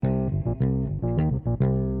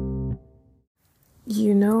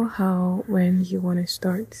You know how when you want to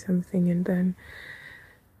start something and then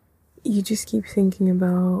you just keep thinking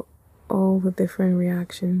about all the different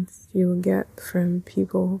reactions you will get from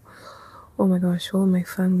people. Oh my gosh, what will my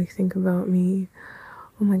family think about me?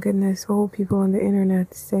 Oh my goodness, what will people on the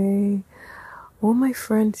internet say? What will my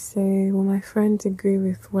friends say? Will my friends agree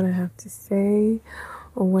with what I have to say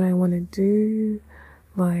or what I want to do?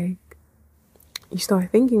 Like, you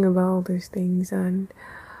start thinking about all those things, and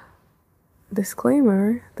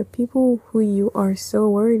disclaimer, the people who you are so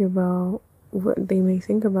worried about what they may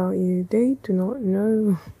think about you, they do not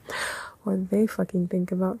know what they fucking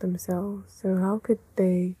think about themselves. So how could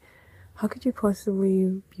you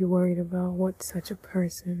possibly be worried about what such a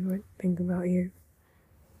person would think about you?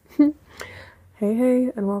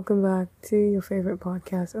 Hey, and welcome back to your favorite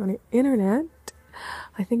podcast on the internet.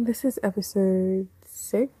 I think this is episode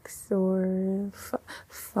 6 or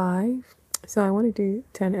 5. So I want to do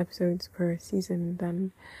 10 episodes per season,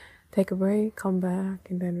 then take a break, come back,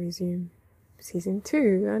 and then resume season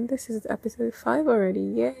 2. And this is episode 5 already.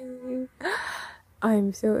 Yay!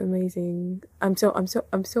 I'm so amazing. I'm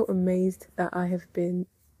so amazed that I have been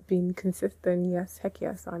consistent. Yes, heck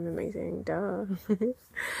yes, I'm amazing. Duh.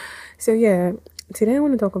 So yeah, today I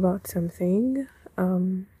want to talk about something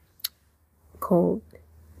called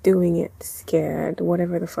doing it scared,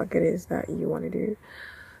 whatever the fuck it is that you want to do.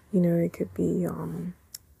 You know, it could be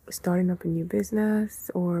starting up a new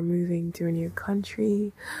business or moving to a new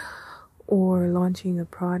country or launching a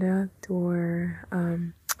product or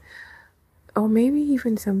maybe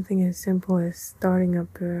even something as simple as starting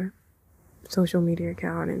up a social media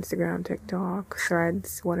account, Instagram, TikTok,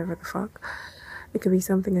 Threads, whatever the fuck. It could be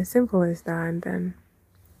something as simple as that, and then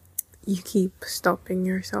you keep stopping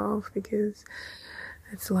yourself because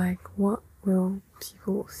it's like, what will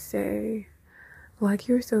people say? Like,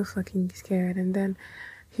 you're so fucking scared. And then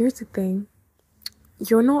here's the thing,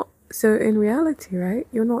 you're not, so in reality, right,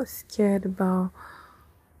 you're not scared about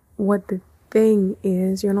what the thing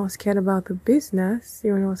is. You're not scared about the business.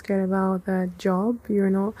 You're not scared about that job.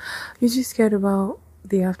 You're just scared about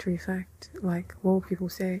the after effect. Like, what will people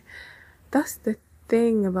say? That's the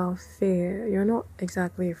thing about fear. You're not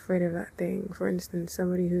exactly afraid of that thing. For instance,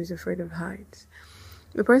 somebody who's afraid of heights.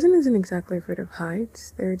 The person isn't exactly afraid of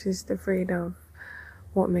heights. They're just afraid of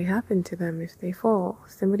what may happen to them if they fall.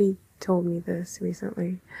 Somebody told me this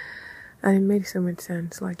recently, and it made so much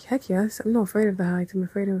sense. Like, heck yes, I'm not afraid of the heights. I'm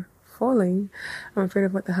afraid of falling. I'm afraid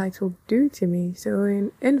of what the heights will do to me. So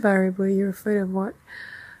invariably, you're afraid of what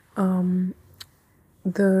the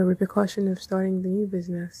repercussion of starting the new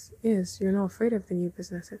business is. You're not afraid of the new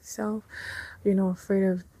business itself. You're not afraid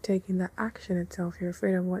of taking the action itself. You're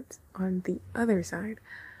afraid of what's on the other side.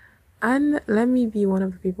 And let me be one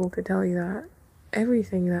of the people to tell you that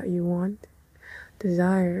everything that you want,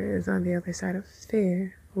 desire, is on the other side of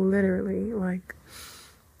fear. Literally, like,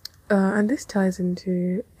 and this ties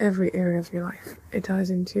into every area of your life. It ties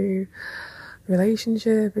into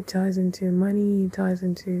relationship, it ties into money, it ties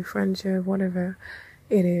into friendship, whatever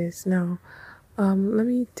it is. Now, let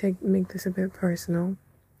me make this a bit personal.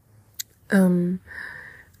 Some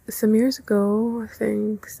years ago, I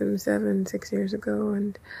think some 6 years ago,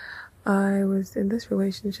 and I was in this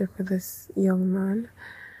relationship with this young man.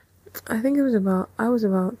 I think I was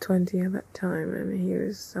about 20 at that time, and he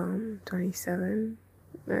was 27.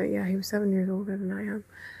 Yeah, he was 7 years older than I am.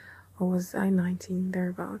 Or was I 19,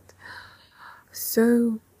 thereabout?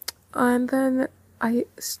 So, and then I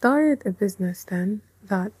started a business then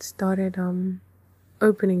that started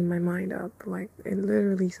opening my mind up. Like, it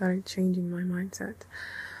literally started changing my mindset.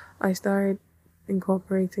 I started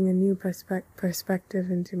incorporating a new perspective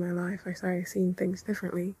into my life. I started seeing things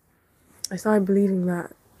differently. I started believing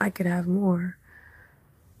that I could have more.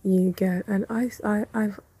 You get, and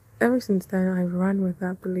I've ever since then I've run with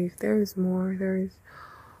that belief. There is more. There is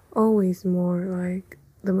always more. Like,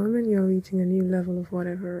 the moment you're reaching a new level of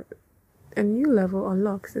whatever, a new level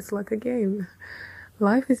unlocks. It's like a game.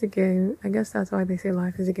 Life is a game. I guess that's why they say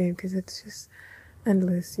life is a game, because it's just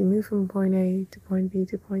endless. You move from point A to point B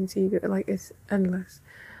to point C. Like, it's endless.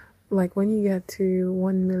 Like, when you get to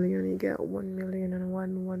 1 million, you get 1 million and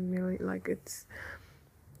 1 million. Like, it's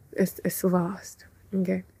vast.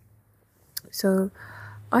 Okay. So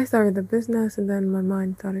I started the business, and then my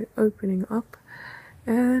mind started opening up,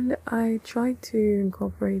 and I tried to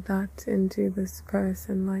incorporate that into this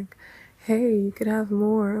person. Like, hey, you could have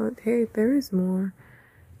more. Hey, there is more.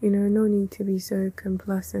 You know, no need to be so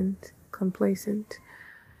complacent.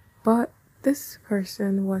 But this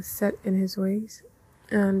person was set in his ways,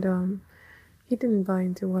 and he didn't buy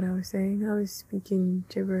into what I was saying. I was speaking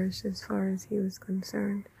gibberish as far as he was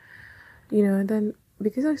concerned. You know, and then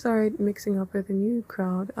because I started mixing up with a new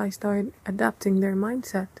crowd, I started adapting their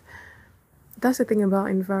mindset. That's the thing about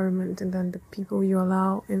environment, and then the people you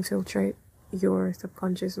allow infiltrate your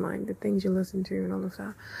subconscious mind, the things you listen to and all of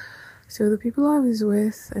that. So the people I was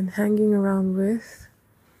with and hanging around with,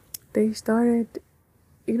 they started,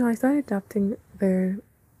 I started adapting their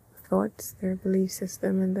thoughts, their belief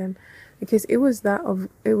system, and then because it was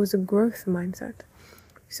a growth mindset.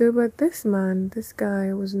 So, but this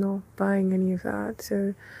guy was not buying any of that.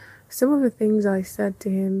 So, some of the things I said to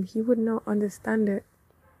him, he would not understand it.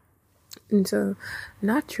 And so,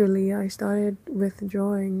 naturally, I started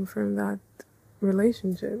withdrawing from that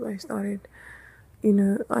relationship. I started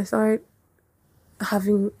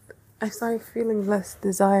having, I started feeling less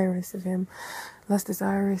desirous of him, less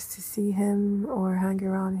desirous to see him or hang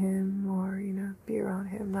around him or, be around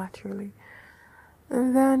him naturally.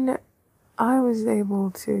 And then I was able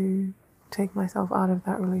to take myself out of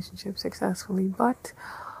that relationship successfully. But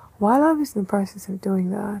while I was in the process of doing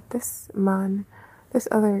that, this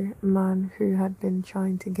other man who had been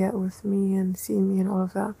trying to get with me and see me and all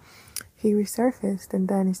of that, he resurfaced, and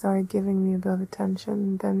then he started giving me a bit of attention.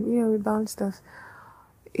 And then, we bounced off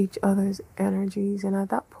each other's energies. And at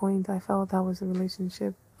that point, I felt that was a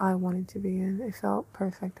relationship I wanted to be in. It felt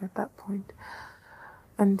perfect at that point.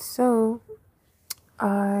 And so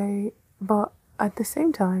but at the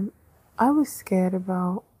same time, I was scared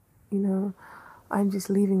about, I'm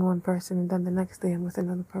just leaving one person and then the next day I'm with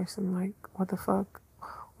another person. Like, what the fuck?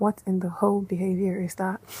 What in the whole behavior is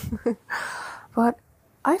that? But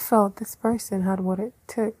I felt this person had what it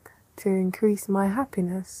took to increase my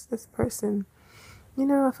happiness. This person,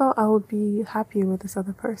 I felt I would be happy with this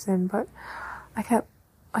other person, but I kept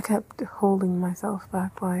holding myself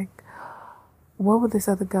back. Like, what would this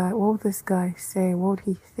guy say? What would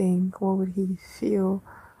he think? What would he feel?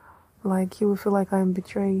 Like, he would feel like I'm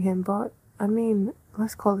betraying him. But, I mean,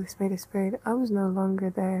 let's call it spade a spade. I was no longer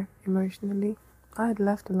there emotionally. I had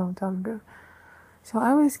left a long time ago. So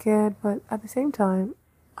I was scared, but at the same time,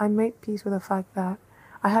 I made peace with the fact that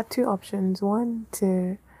I had two options. One,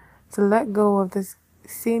 to let go of this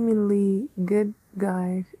seemingly good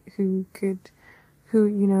guy who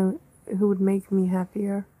would make me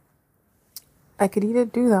happier. I could either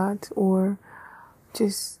do that or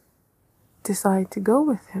just decide to go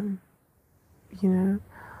with him.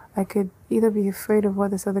 I could either be afraid of what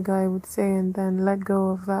this other guy would say and then let go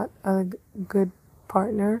of that other good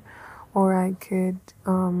partner, or I could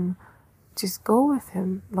just go with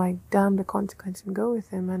him, like damn the consequence and go with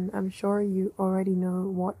him. And I'm sure you already know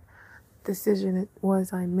what decision it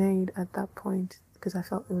was I made at that point, because I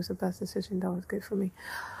felt it was the best decision that was good for me.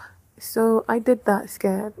 So I did that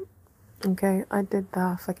scared. Okay, I did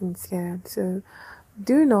that fucking scared. So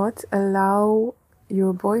do not allow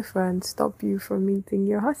your boyfriend stop you from meeting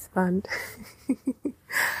your husband.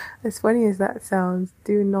 As funny as that sounds,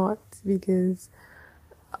 do not, because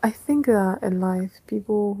I think that in life,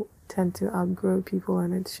 people tend to outgrow people,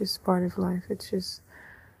 and it's just part of life. It's just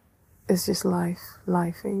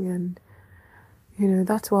lifing, and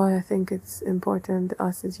that's why I think it's important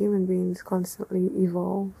us as human beings constantly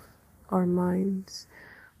evolve our minds.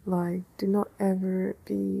 Like, do not ever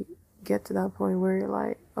get to that point where you're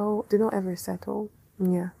like, oh, do not ever settle.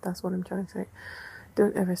 Yeah, that's what I'm trying to say.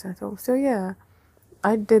 Don't ever settle. So yeah,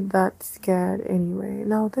 I did that scared anyway.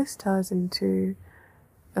 Now this ties into,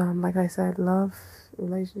 like I said, love,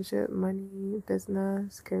 relationship, money,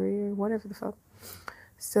 business, career, whatever the fuck.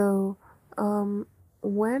 So,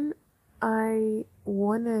 when I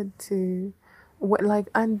wanted to,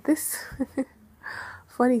 and this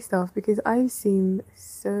funny stuff, because I've seen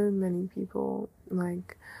so many people,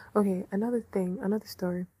 like, okay, another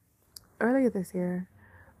story. Earlier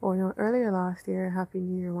last year, Happy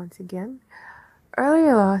New Year once again.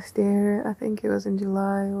 Earlier last year, I think it was in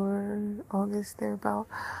July or August, thereabout,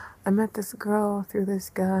 I met this girl through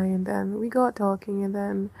this guy, and then we got talking, and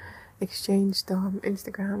then exchanged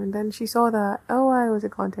Instagram, and then she saw that, oh, I was a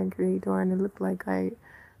content creator, and it looked like I,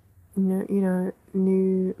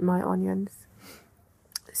 knew my audience.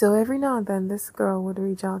 So every now and then, this girl would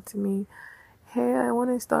reach out to me, hey, I want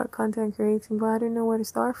to start content creating, but I don't know where to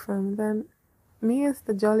start from. Then, me as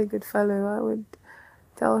the jolly good fellow, I would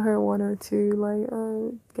tell her one or two, like,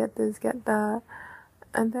 oh, get this, get that.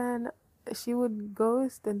 And then she would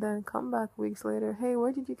ghost and then come back weeks later, hey,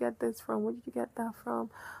 where did you get this from? Where did you get that from?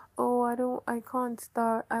 Oh, I can't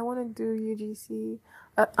start. I want to do UGC.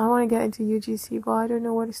 I want to get into UGC, but I don't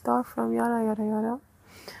know where to start from, yada, yada, yada.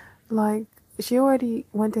 Like, she already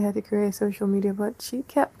went ahead to create social media, but she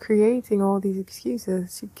kept creating all these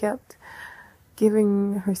excuses. She kept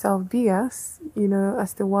giving herself BS, you know,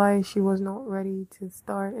 as to why she was not ready to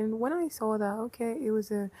start. And when I saw that, okay, it was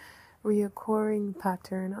a reoccurring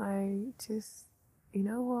pattern, I just, you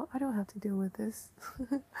know what, I don't have to deal with this.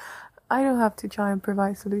 I don't have to try and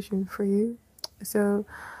provide solution for you. So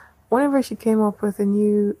whenever she came up with a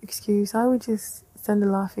new excuse, I would just send a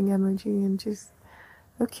laughing emoji and just,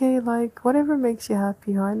 okay, like whatever makes you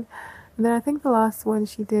happy, hon. And then I think the last one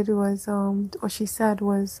she did was, or she said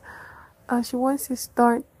was, she wants to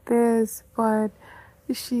start this, but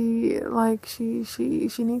she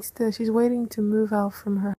needs to, she's waiting to move out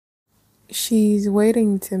from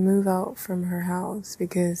her house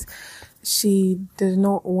because she does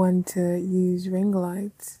not want to use ring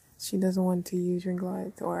lights. She doesn't want to use ring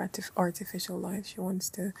lights or artificial lights. She wants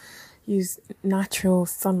to use natural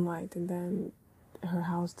sunlight, and then her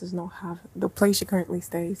house does not have, the place she currently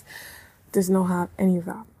stays does not have any of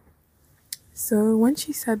that. So when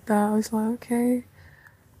she said that, I was like, okay,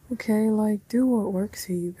 like, do what works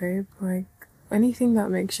for you, babe. Like, anything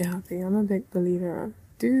that makes you happy. I'm a big believer.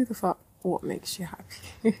 Do the fuck what makes you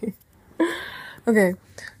happy. Okay,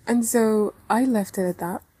 and so I left it at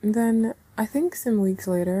that. And then I think some weeks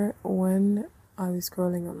later, when I was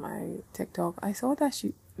scrolling on my TikTok, I saw that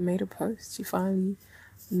she made a post. She finally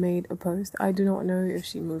made a post. I do not know if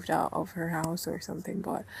she moved out of her house or something,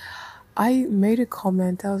 but I made a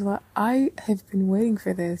comment. I was like, I have been waiting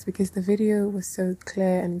for this because the video was so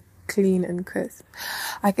clear and clean and crisp.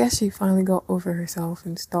 I guess she finally got over herself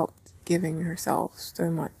and stopped giving herself so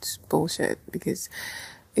much bullshit, because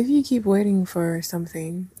if you keep waiting for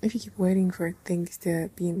something, if you keep waiting for things to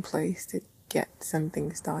be in place to get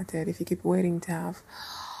something started, if you keep waiting to have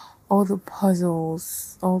all the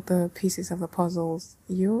puzzles, all the pieces of the puzzles,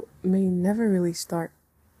 you may never really start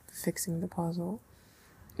fixing the puzzle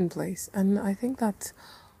in place. And I think that's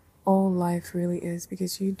all life really is,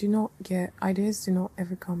 because you do not get, ideas do not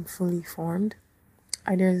ever come fully formed.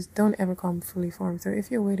 Ideas don't ever come fully formed. So if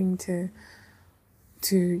you're waiting to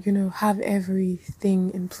you know, have everything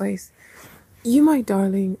in place, you, my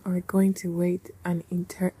darling, are going to wait an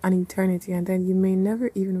eternity, and then you may never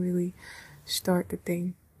even really start the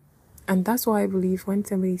thing. And that's why I believe when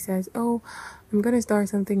somebody says, oh, I'm going to start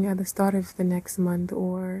something at the start of the next month,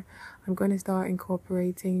 or I'm going to start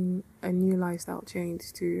incorporating a new lifestyle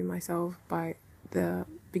change to myself by the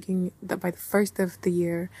by the 1st of the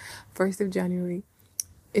year, 1st of January,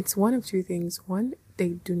 it's one of two things. One, they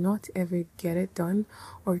do not ever get it done,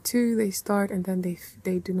 or two, they start and then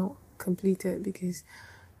they do not complete it because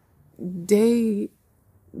they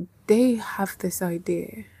have this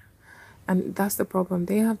idea, and that's the problem.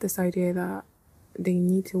 They have this idea that they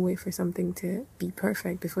need to wait for something to be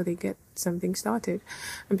perfect before they get something started,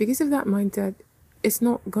 and because of that mindset, it's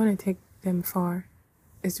not gonna take them far.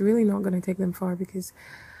 It's really not gonna take them far, because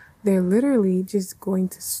they're literally just going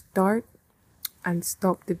to start and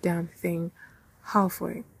stop the damn thing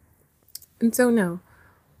halfway. And so now,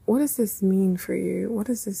 what does this mean for you? What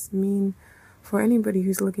does this mean for anybody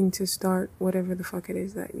who's looking to start whatever the fuck it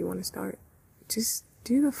is that you want to start? Just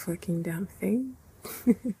do the fucking damn thing.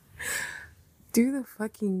 Do the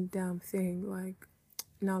fucking damn thing. Like,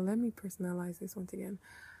 now let me personalize this once again.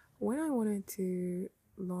 When I wanted to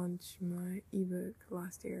launch my ebook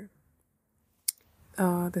last year,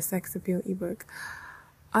 the sex appeal ebook,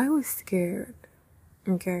 I was scared.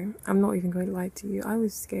 Okay, I'm not even going to lie to you. I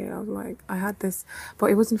was scared. I was like, I had this, but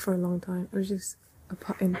it wasn't for a long time. It was just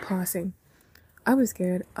in passing. I was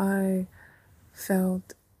scared. I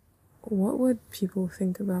felt, what would people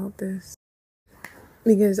think about this?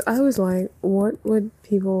 Because I was like, what would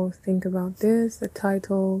people think about this? The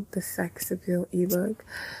title, the sex appeal ebook.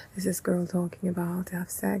 Is this girl talking about to have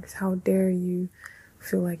sex? How dare you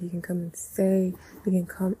feel like you can come and say, you can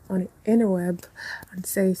come on the interweb and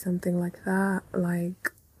say something like that?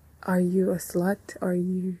 Like, are you a slut? Are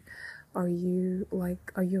you a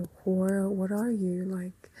whore? What are you?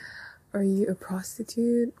 Like, are you a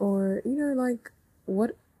prostitute? Or, you know, like,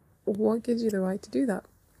 what gives you the right to do that?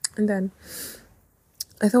 And then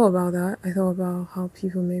I thought about that. I thought about how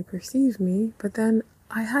people may perceive me, but then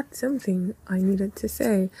I had something I needed to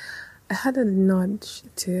say. I had a nudge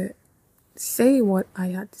to say what I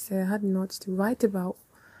had to say. I had a nudge to write about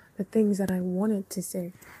the things that I wanted to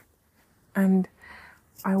say. And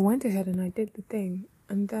I went ahead and I did the thing.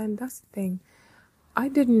 And then that's the thing. I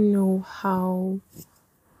didn't know how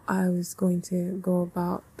I was going to go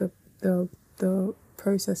about the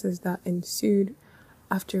processes that ensued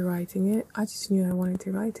after writing it. I just knew I wanted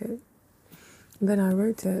to write it. And then I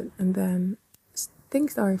wrote it, and then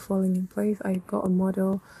things started falling in place. I got a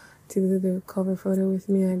model to do the cover photo with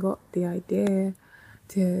me. I got the idea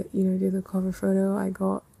to, you know, do the cover photo. I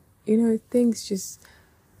got things just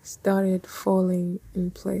started falling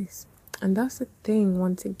in place. And that's the thing,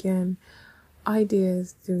 once again,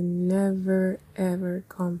 ideas do never ever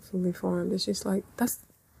come fully formed. It's just like,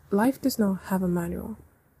 life does not have a manual.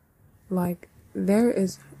 Like, there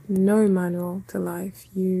is no manual to life.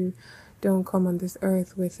 You don't come on this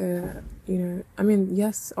earth with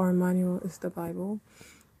yes, our manual is the Bible,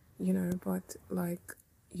 but like,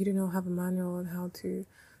 you do not have a manual on how to,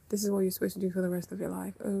 this is what you're supposed to do for the rest of your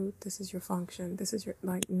life. Oh, this is your function. This is your,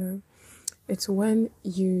 like, no. It's when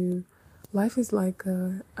life is like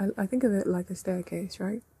I think of it like a staircase,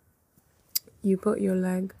 right? You put your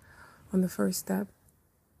leg on the first step.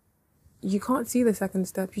 You can't see the second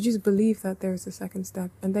step. You just believe that there's a second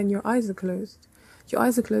step. And then your eyes are closed. Your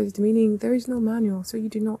eyes are closed, meaning there is no manual. So you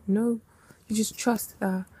do not know. You just trust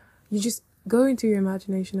that. You just go into your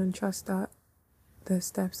imagination and trust that the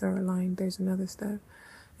steps are aligned. There's another step.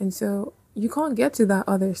 And so you can't get to that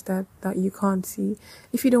other step that you can't see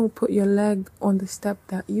if you don't put your leg on the step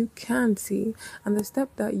that you can see. And the step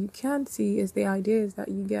that you can't see is the ideas that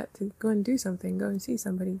you get to go and do something, go and see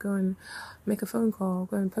somebody, go and make a phone call,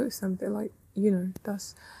 go and post something, like,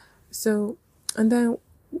 that's so. And then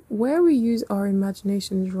where we use our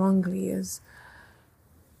imaginations wrongly is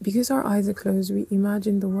because our eyes are closed, we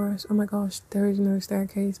imagine the worst. Oh my gosh, there is no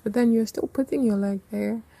staircase, but then you're still putting your leg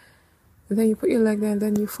there, and then you put your leg there and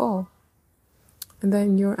then you fall. And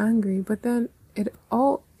then you're angry, but then it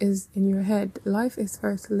all is in your head. Life is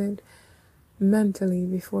first lived mentally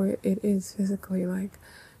before it is physically. Like,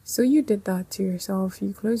 so you did that to yourself.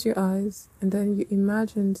 You closed your eyes and then you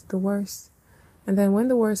imagined the worst. And then when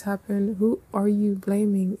the worst happened, who are you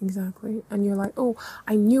blaming exactly? And you're like, oh,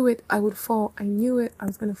 I knew it, I would fall. I knew it, I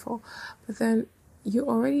was going to fall. But then you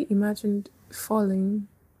already imagined falling.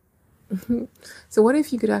 So what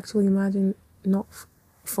if you could actually imagine not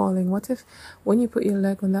falling? What if when you put your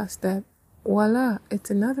leg on that step, voila, it's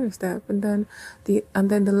another step, and then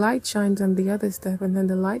the light shines on the other step, and then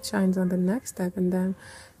the light shines on the next step, and then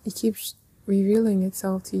it keeps revealing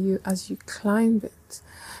itself to you as you climb it.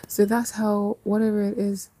 So that's how whatever it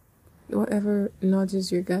is, whatever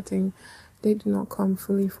nudges you're getting, they do not come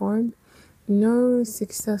fully formed. No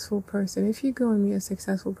successful person, if you go and meet a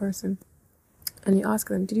successful person and you ask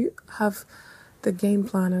them, did you have the game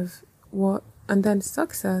plan of what? And then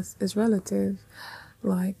success is relative.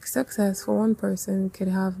 Like, success for one person could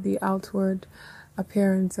have the outward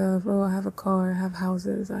appearance of, oh, I have a car, I have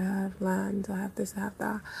houses, I have land, I have this, I have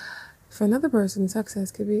that. For another person,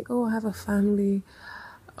 success could be, oh, I have a family.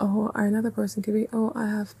 Or another person could be, oh, I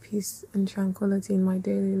have peace and tranquility in my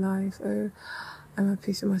daily life. Or I'm at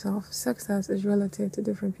peace with myself. Success is relative to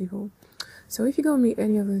different people. So if you go meet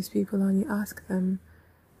any of those people and you ask them,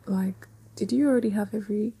 like, did you already have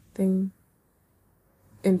everything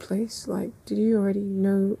in place? Like, did you already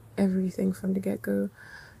know everything from the get-go?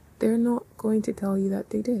 They're not going to tell you that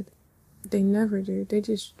they did. They never do. They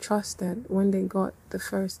just trust that when they got the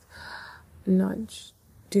first nudge,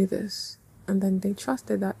 do this. And then they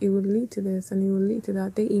trusted that it would lead to this and it would lead to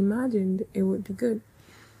that. They imagined it would be good.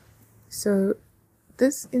 So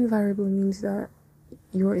this invariably means that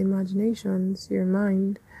your imaginations, your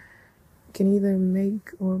mind, can either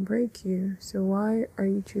make or break you. So why are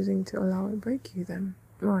you choosing to allow it break you then?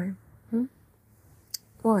 Why?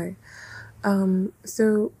 Why?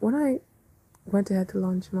 So when I went ahead to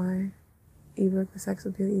launch my ebook, the Sex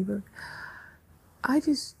Appeal ebook, I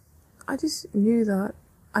just knew that,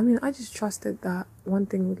 I just trusted that one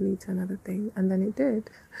thing would lead to another thing, and then it did.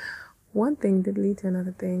 One thing did lead to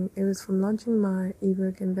another thing. It was from launching my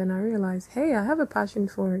ebook, and then I realized, hey, I have a passion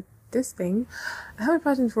for this thing. I have a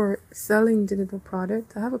passion for selling digital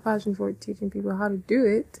products. I have a passion for teaching people how to do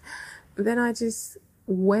it. Then I just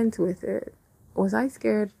went with it. Was I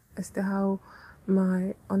scared as to how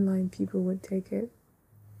my online people would take it?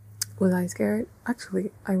 Was I scared?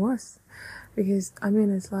 Actually, I was. Because,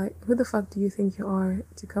 it's like, who the fuck do you think you are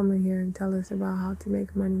to come in here and tell us about how to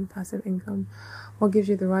make money, passive income? What gives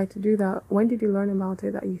you the right to do that? When did you learn about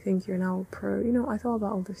it that you think you're now a pro? I thought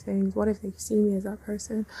about all those things. What if they see me as that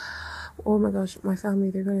person? Oh my gosh, my family,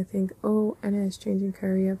 they're going to think, oh, Anna is changing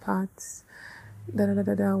career paths,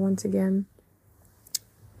 once again.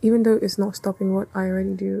 Even though it's not stopping what I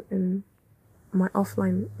already do in my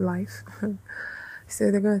offline life. So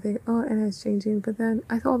they're going to think, oh, Anna is changing. But then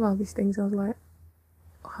I thought about these things. I was like,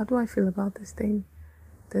 how do I feel about this thing?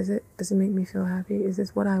 Does it make me feel happy? Is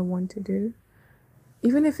this what I want to do?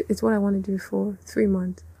 Even if it's what I want to do for 3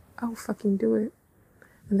 months, I'll fucking do it.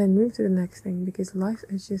 And then move to the next thing, because life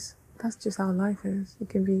is that's just how life is. You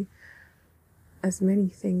can be as many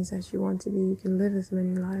things as you want to be. You can live as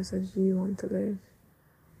many lives as you want to live.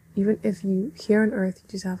 Even if you, here on earth, you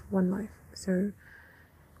just have one life. So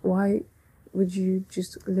why would you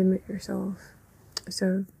just limit yourself?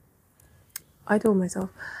 So I told myself,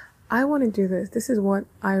 I want to do this. This is what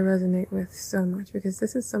I resonate with so much, because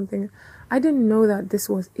this is something I didn't know that this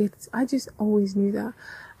was it. I just always knew that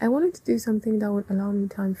I wanted to do something that would allow me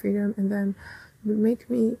time freedom and then would make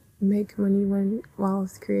me make money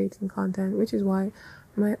whilst creating content, which is why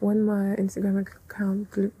when my Instagram account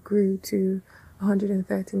grew to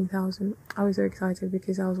 113,000, I was so excited,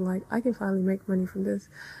 because I was like, I can finally make money from this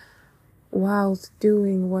whilst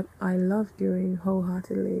doing what I love doing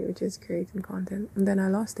wholeheartedly, which is creating content. And then I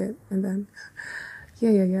lost it, and then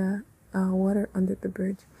water under the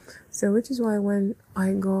bridge. So which is why when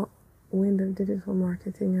I got wind of digital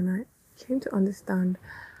marketing and I came to understand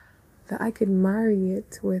that I could marry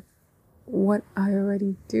it with what I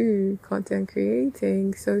already do, content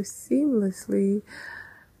creating, so seamlessly,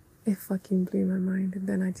 it fucking blew my mind. And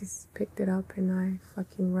then I just picked it up and I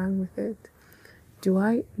fucking ran with it. Do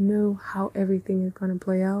I know how everything is gonna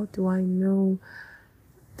play out? Do I know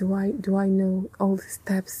all the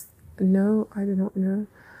steps? No, I do not know.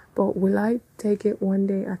 But will I take it one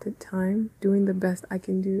day at a time, doing the best I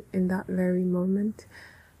can do in that very moment?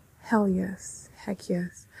 Hell yes. Heck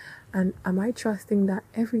yes. And am I trusting that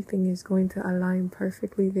everything is going to align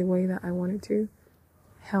perfectly the way that I want it to?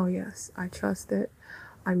 Hell yes. I trust it.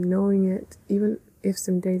 I'm knowing it. Even if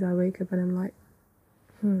some days I wake up and I'm like,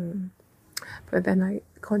 But then I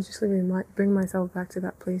consciously bring myself back to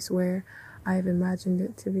that place where I've imagined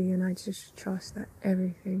it to be, and I just trust that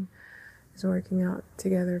everything is working out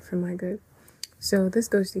together for my good. So this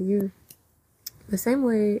goes to you. The same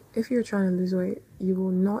way, if you're trying to lose weight, you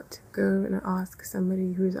will not go and ask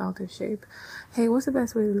somebody who's out of shape, hey, what's the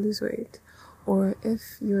best way to lose weight? Or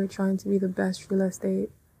if you're trying to be the best real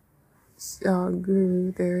estate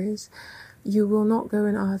guru there is, you will not go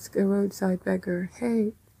and ask a roadside beggar,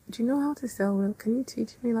 hey, do you know how to sell real? Can you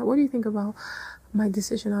teach me? Like, what do you think about my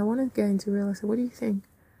decision? I want to get into real estate. What do you think?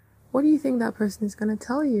 What do you think that person is going to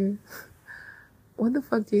tell you? What the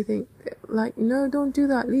fuck do you think? Like, no, don't do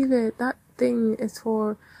that. Leave it. That thing is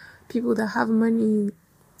for people that have money.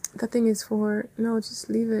 That thing is for, no, just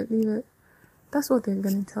leave it. That's what they're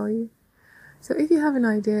going to tell you. So if you have an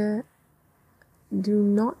idea, do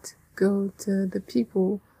not go to the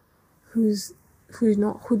people who do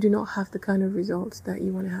not have the kind of results that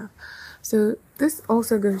you want to have. So this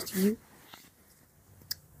also goes to you.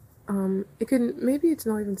 Maybe it's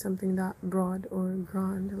not even something that broad or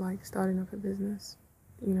grand, like starting up a business,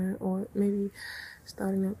 or maybe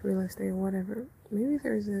starting up real estate or whatever. Maybe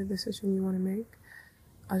there's a decision you want to make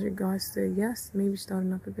as regards to, yes, maybe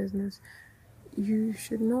starting up a business. You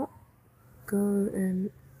should not go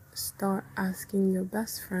and start asking your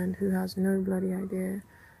best friend who has no bloody idea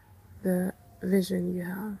the vision you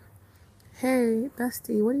have. Hey,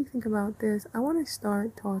 bestie, what do you think about this? I want to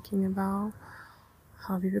start talking about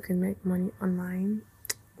how people can make money online.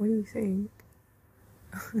 What do you think?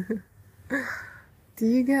 Do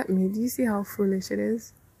you get me? Do you see how foolish it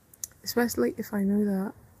is? Especially if I know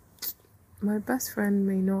that my best friend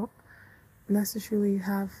may not necessarily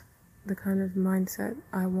have the kind of mindset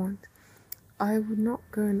I want. I would not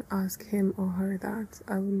go and ask him or her that.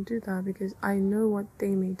 I wouldn't do that, because I know what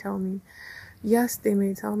they may tell me. Yes, they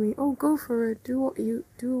may tell me, oh, go for it. Do what,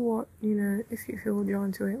 if you feel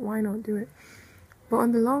drawn to it, why not do it? But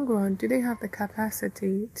on the long run, do they have the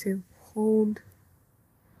capacity to hold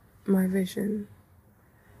my vision?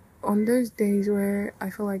 On those days where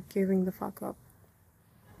I feel like giving the fuck up,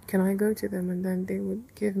 can I go to them and then they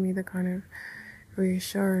would give me the kind of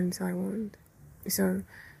reassurance I want? So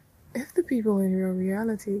if the people in your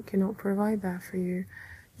reality cannot provide that for you,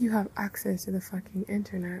 you have access to the fucking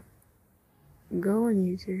internet. Go on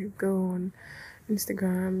YouTube, go on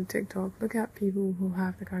Instagram, TikTok, look at people who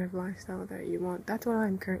have the kind of lifestyle that you want. That's what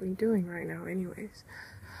I'm currently doing right now anyways.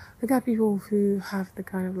 Look at people who have the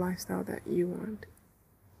kind of lifestyle that you want.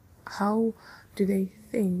 How do they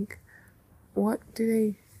think? What do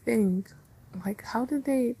they think? Like, how do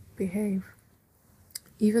they behave?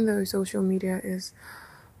 Even though social media is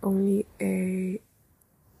only a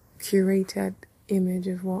curated image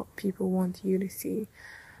of what people want you to see,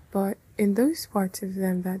 but in those parts of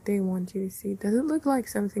them that they want you to see, does it look like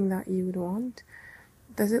something that you would want?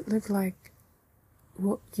 Does it look like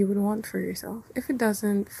what you would want for yourself? If it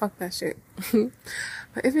doesn't, fuck that shit.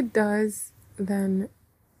 But if it does, then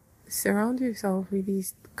surround yourself with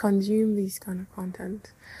consume these kind of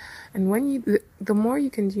content. And the more you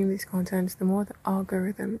consume these contents, the more the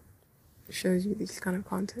algorithm shows you this kind of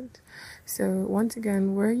content. So once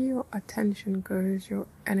again, where your attention goes, your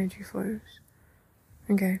energy flows.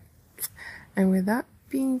 Okay. And with that,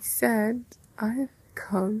 being said, I've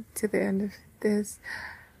come to the end of this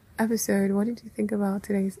episode. What did you think about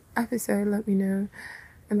today's episode? Let me know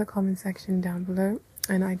in the comment section down below.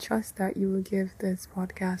 And I trust that you will give this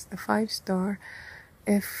podcast a 5-star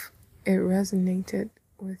if it resonated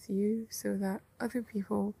with you, so that other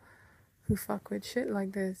people who fuck with shit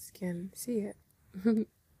like this can see it.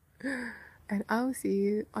 And I'll see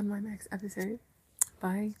you on my next episode.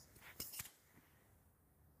 Bye.